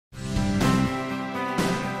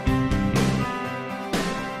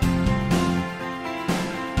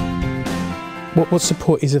What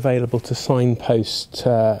support is available to signpost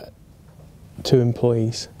to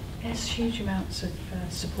employees? There's huge amounts of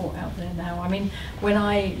support out there now. I mean, when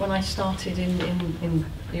I started in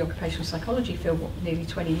the occupational psychology field nearly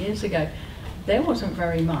 20 years ago, there wasn't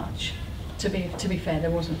very much. To be fair,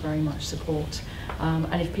 there wasn't very much support.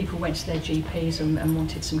 And if people went to their GPs and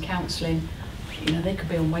wanted some counselling, you know, they could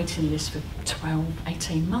be on waiting lists for 12,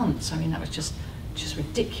 18 months. I mean, that was just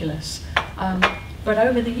ridiculous. But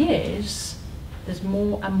over the years, there's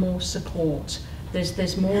more and more support.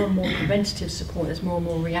 There's more and more preventative support. There's more and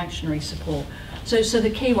more reactionary support. So the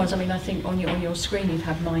key ones. I mean, I think on your screen you've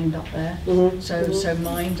had Mind up there. Mm-hmm. So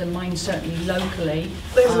Mind, and Mind certainly locally.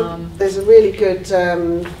 There's a really good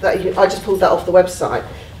I just pulled that off the website.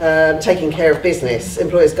 Taking Care of Business: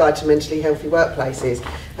 Employer's Guide to Mentally Healthy Workplaces,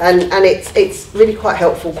 and it's really quite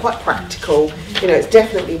helpful, quite practical. You know, it's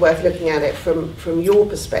definitely worth looking at it from your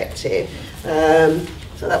perspective.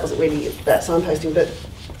 So that wasn't really that signposting, but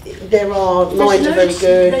there are Mind are very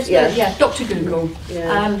good. Yeah, Dr. Google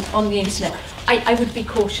on the internet. I would be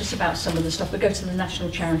cautious about some of the stuff, but go to the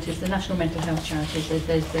national charities, the national mental health charities.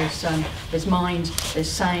 There's Mind,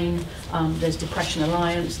 there's Sane, there's Depression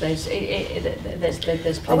Alliance. There's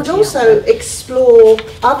plenty. I would also explore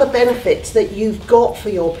other benefits that you've got for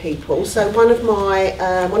your people. So one of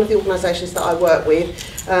the organisations that I work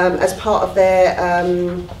with, as part of their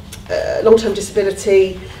long-term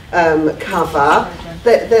disability cover,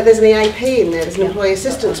 there's an EAP in there. There's an employee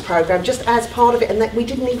assistance program just as part of it, and that we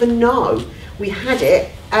didn't even know we had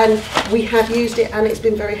it, and we have used it, and it's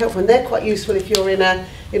been very helpful. And they're quite useful if you're in a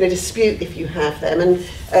dispute, if you have them. And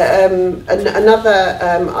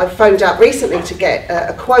I phoned up recently to get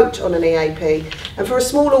a quote on an EAP, and for a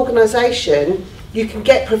small organisation, you can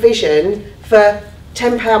get provision for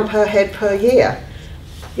 £10 per head per year.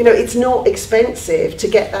 You know, it's not expensive to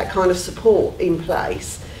get that kind of support in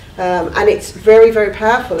place. And it's very, very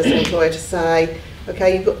powerful as an employer to say,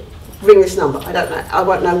 okay, you've got ring this number. I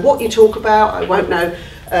won't know what you talk about. I won't know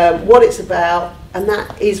what it's about, and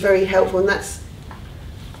that is very helpful. And that's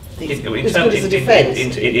as good as a defence.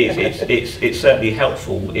 It's certainly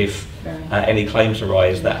helpful if any claims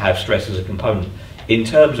arise that have stress as a component. In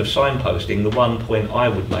terms of signposting, the one point I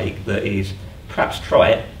would make that is, perhaps try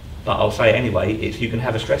it, but I'll say it anyway, is you can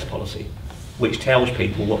have a stress policy which tells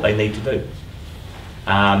people what they need to do.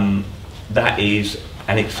 That is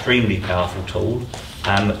an extremely powerful tool,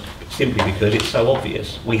 simply because it's so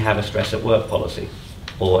obvious. We have a stress at work policy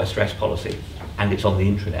or a stress policy, and it's on the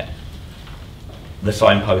intranet. The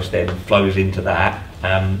signpost then flows into that,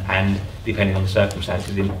 and depending on the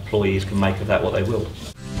circumstances, employees can make of that what they will.